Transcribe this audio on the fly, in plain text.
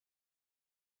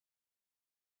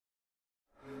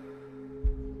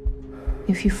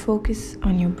If you focus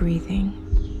on your breathing,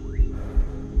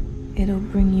 it'll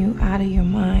bring you out of your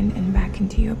mind and back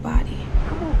into your body.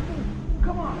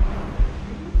 Come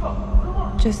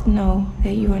on. Just know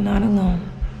that you are not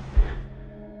alone.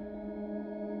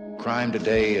 Crime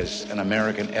today is an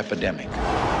American epidemic.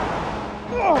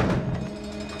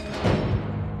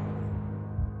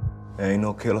 I ain't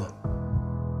no killer.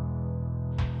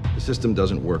 The system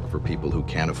doesn't work for people who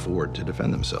can't afford to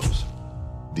defend themselves.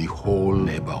 The whole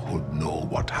neighborhood know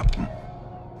what happened.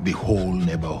 The whole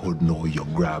neighborhood know you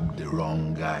grabbed the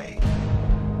wrong guy.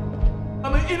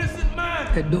 I'm an innocent man.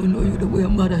 I don't know you the way a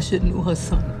mother should know her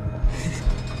son.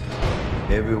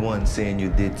 Everyone saying you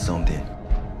did something.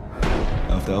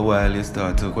 After a while, you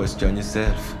start to question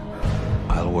yourself.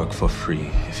 I'll work for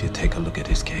free if you take a look at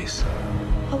his case.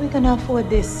 How are we gonna afford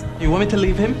this? You want me to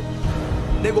leave him?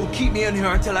 They gonna keep me in here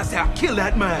until I say I kill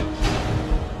that man.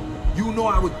 You know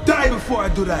I would die before I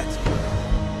do that.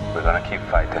 We're gonna keep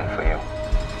fighting for you.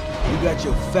 You got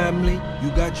your family,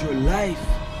 you got your life.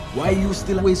 Why are you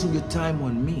still wasting your time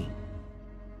on me?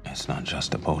 It's not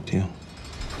just about you.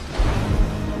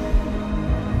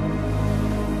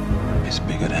 It's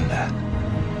bigger than that.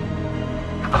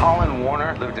 Colin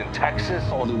Warner lived in Texas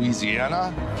or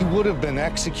Louisiana, he would have been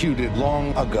executed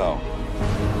long ago.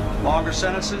 Longer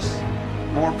sentences,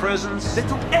 more prisons. They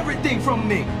took everything from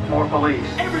me. More police.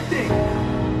 Everything.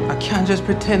 I can't just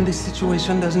pretend this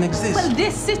situation doesn't exist. Well,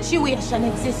 this situation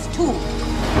exists too.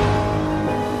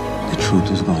 The truth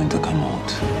is going to come out.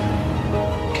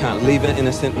 Can't leave an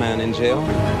innocent man in jail.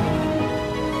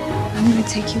 I'm gonna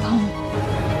take you home.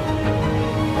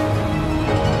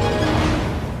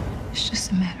 It's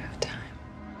just a matter